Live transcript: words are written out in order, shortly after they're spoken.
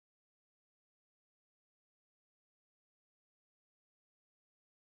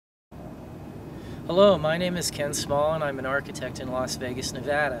Hello, my name is Ken Small and I'm an architect in Las Vegas,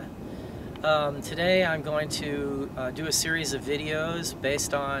 Nevada. Today I'm going to do a series of videos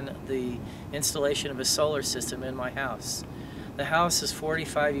based on the installation of a solar system in my house. The house is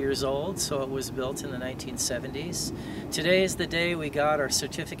 45 years old, so it was built in the 1970s. Today is the day we got our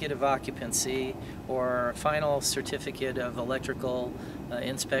certificate of occupancy, or final certificate of electrical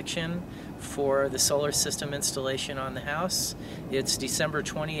inspection for the solar system installation on the house. It's December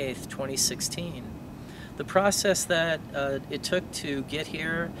 28th, 2016. The process that it took to get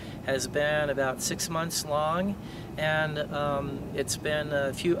here has been about 6 months long, and it's been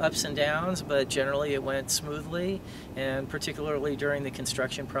a few ups and downs, but generally it went smoothly, and particularly during the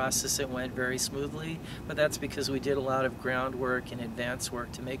construction process it went very smoothly, but that's because we did a lot of groundwork and advance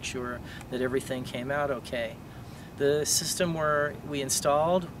work to make sure that everything came out okay. The system we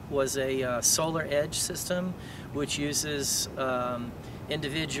installed was a solar edge system, which uses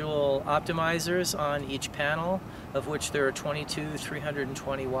individual optimizers on each panel, of which there are 22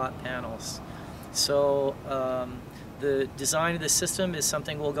 320 watt panels. So the design of the system is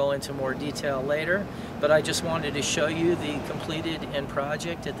something we'll go into more detail later, but I just wanted to show you the completed end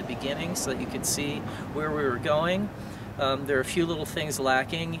project at the beginning so that you could see where we were going. There are a few little things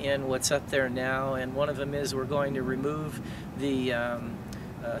lacking in what's up there now, and one of them is we're going to remove the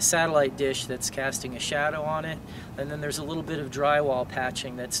satellite dish that's casting a shadow on it, and then there's a little bit of drywall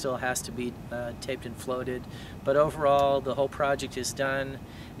patching that still has to be taped and floated, but overall the whole project is done,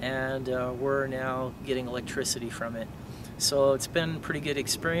 and we're now getting electricity from it. So it's been a pretty good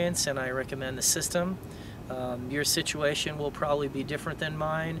experience, and I recommend the system. Your situation will probably be different than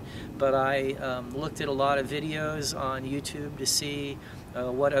mine, but I looked at a lot of videos on YouTube to see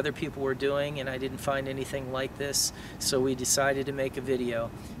what other people were doing, and I didn't find anything like this, so we decided to make a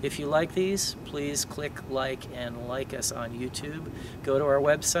video. If you like these, please click like and like us on YouTube. Go to our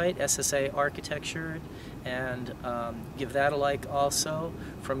website, SSA Architecture, and give that a like also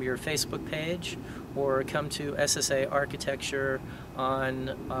from your Facebook page, or come to SSA Architecture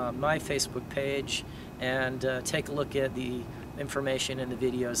on my Facebook page and take a look at the information and the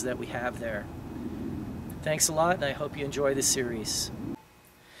videos that we have there. Thanks a lot, and I hope you enjoy this series.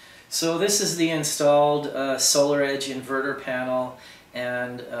 So this is the installed Solar Edge inverter panel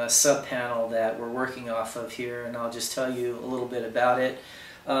and sub panel that we're working off of here, and I'll just tell you a little bit about it.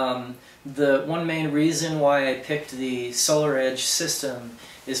 The one main reason why I picked the Solar Edge system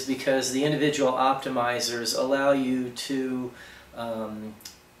is because the individual optimizers allow you to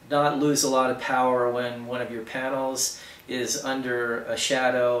not lose a lot of power when one of your panels is under a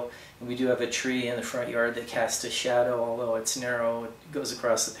shadow. And we do have a tree in the front yard that casts a shadow, although it's narrow. It goes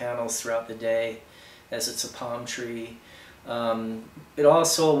across the panels throughout the day as it's a palm tree. It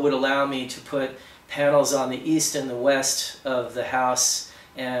also would allow me to put panels on the east and the west of the house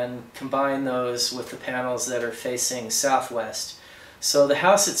and combine those with the panels that are facing southwest. So the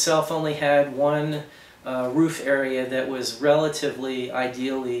house itself only had one roof area that was relatively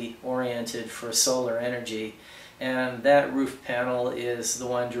ideally oriented for solar energy, and that roof panel is the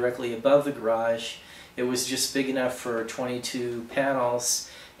one directly above the garage. It was just big enough for 22 panels,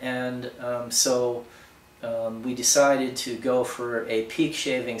 and so we decided to go for a peak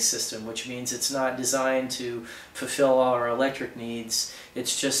shaving system, which means it's not designed to fulfill all our electric needs.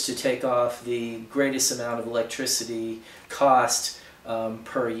 It's just to take off the greatest amount of electricity cost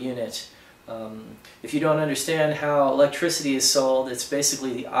per unit. If you don't understand how electricity is sold, it's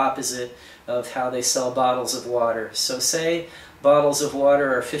basically the opposite of how they sell bottles of water. So say bottles of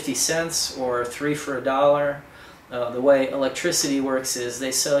water are 50 cents or 3 for $1. The way electricity works is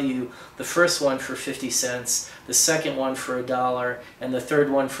they sell you the first one for 50 cents, the second one for $1, and the third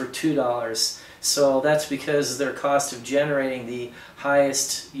one for $2. So that's because their cost of generating the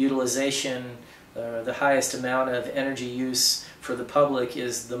highest utilization, the highest amount of energy use for the public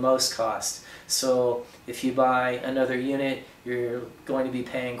is the most cost. So if you buy another unit, you're going to be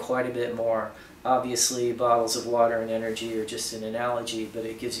paying quite a bit more. Obviously, bottles of water and energy are just an analogy, but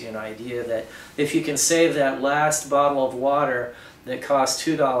it gives you an idea that if you can save that last bottle of water that costs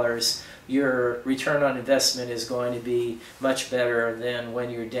 $2, your return on investment is going to be much better than when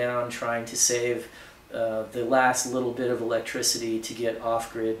you're down trying to save the last little bit of electricity to get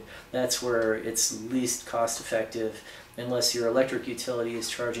off-grid. That's where it's least cost-effective, unless your electric utility is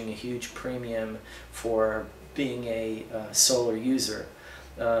charging a huge premium for being a solar user.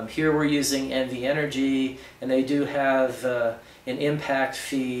 Here we're using NV Energy, and they do have an impact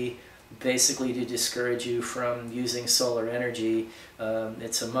fee basically to discourage you from using solar energy.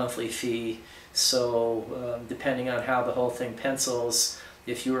 It's a monthly fee, so depending on how the whole thing pencils,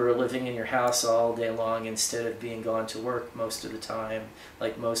 if you were living in your house all day long instead of being gone to work most of the time,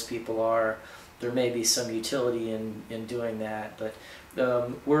 like most people are, there may be some utility in doing that. But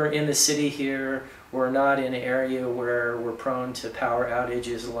we're in the city here. We're not in an area where we're prone to power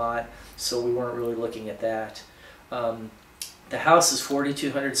outages a lot, so we weren't really looking at that. The house is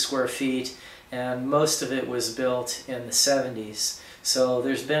 4,200 square feet, and most of it was built in the 70s. So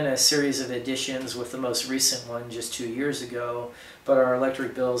there's been a series of additions, with the most recent one just 2 years ago, but our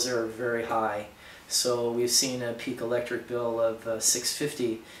electric bills are very high. So we've seen a peak electric bill of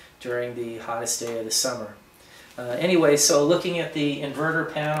 $650 during the hottest day of the summer. Anyway, so looking at the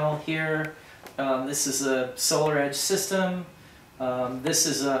inverter panel here, this is a solar edge system. This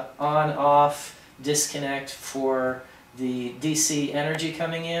is an on-off disconnect for the DC energy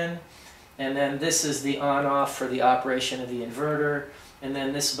coming in. And then this is the on-off for the operation of the inverter. And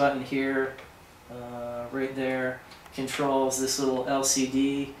then this button here, right there, controls this little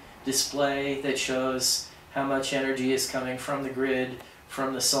LCD display that shows how much energy is coming from the grid,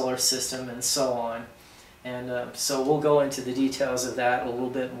 from the solar system, and so on. And so we'll go into the details of that a little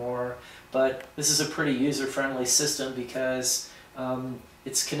bit more. But this is a pretty user-friendly system because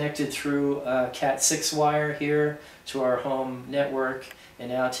it's connected through a Cat6 wire here to our home network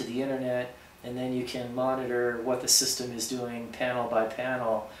and out to the internet, and then you can monitor what the system is doing panel by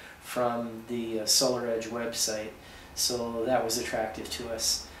panel from the SolarEdge website. So that was attractive to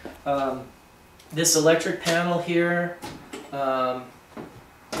us. This electric panel here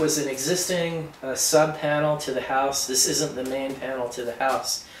was an existing sub-panel to the house. This isn't the main panel to the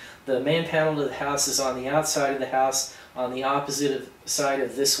house. The main panel to the house is on the outside of the house, on the opposite side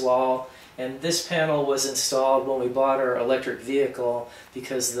of this wall. And this panel was installed when we bought our electric vehicle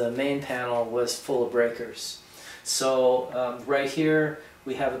because the main panel was full of breakers. So right here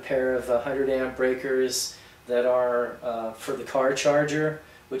we have a pair of 100 amp breakers that are for the car charger,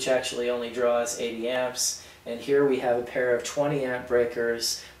 which actually only draws 80 amps. And here we have a pair of 20 amp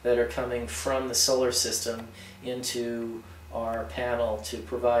breakers that are coming from the solar system into our panel to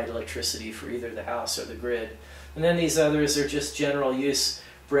provide electricity for either the house or the grid. And then these others are just general use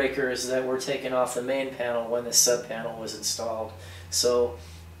breakers that were taken off the main panel when the sub panel was installed. So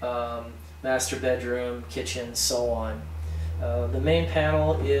master bedroom, kitchen, so on. The main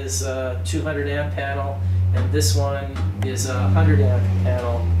panel is a 200 amp panel, and this one is a 100 amp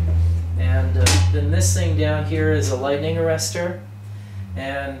panel. And then this thing down here is a lightning arrestor,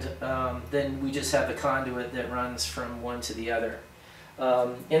 and then we just have a conduit that runs from one to the other.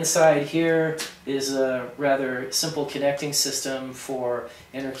 Inside here is a rather simple connecting system for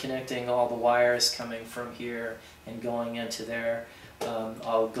interconnecting all the wires coming from here and going into there.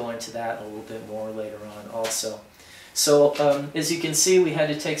 I'll go into that a little bit more later on also. So as you can see, we had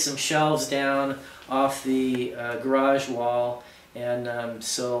to take some shelves down off the garage wall, and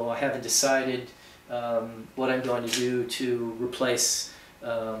so I haven't decided what I'm going to do to replace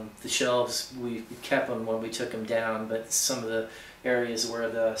the shelves. We kept them when we took them down, but some of the areas where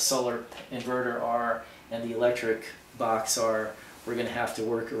the solar inverter are and the electric box are, we're going to have to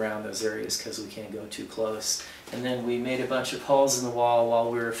work around those areas because we can't go too close. And then we made a bunch of holes in the wall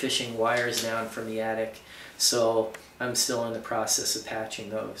while we were fishing wires down from the attic, so I'm still in the process of patching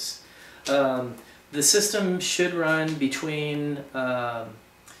those. The system should run between 5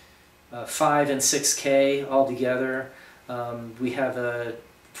 and 6K altogether. We have a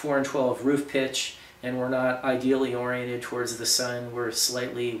 4 and 12 roof pitch, and we're not ideally oriented towards the sun. We're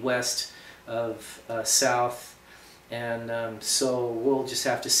slightly west of south, and so we'll just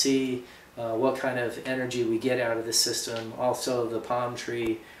have to see what kind of energy we get out of the system. Also, the palm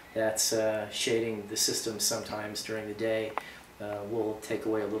tree that's shading the system sometimes during the day will take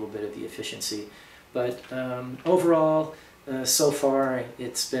away a little bit of the efficiency. But overall, so far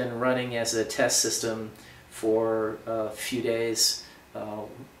it's been running as a test system for a few days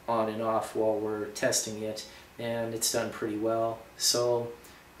on and off while we're testing it, and it's done pretty well. So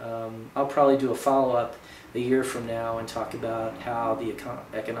I'll probably do a follow-up a year from now and talk about how the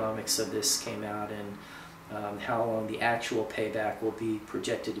economics of this came out and how long the actual payback will be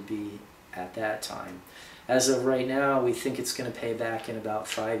projected to be at that time. As of right now, we think it's going to pay back in about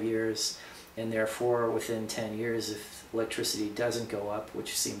 5 years, and therefore within 10 years, if electricity doesn't go up,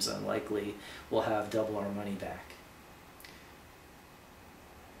 which seems unlikely, we'll have double our money back.